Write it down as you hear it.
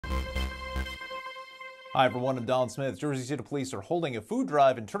Hi everyone, I'm Don Smith. Jersey City Police are holding a food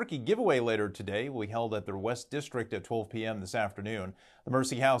drive and turkey giveaway later today. Will be held at their West District at 12 p.m. this afternoon. The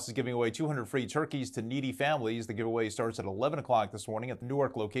Mercy House is giving away 200 free turkeys to needy families. The giveaway starts at 11 o'clock this morning at the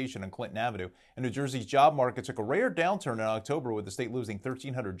Newark location on Clinton Avenue. And New Jersey's job market took a rare downturn in October, with the state losing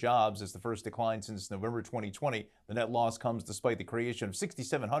 1,300 jobs. It's the first decline since November 2020. The net loss comes despite the creation of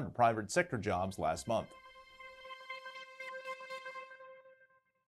 6,700 private sector jobs last month.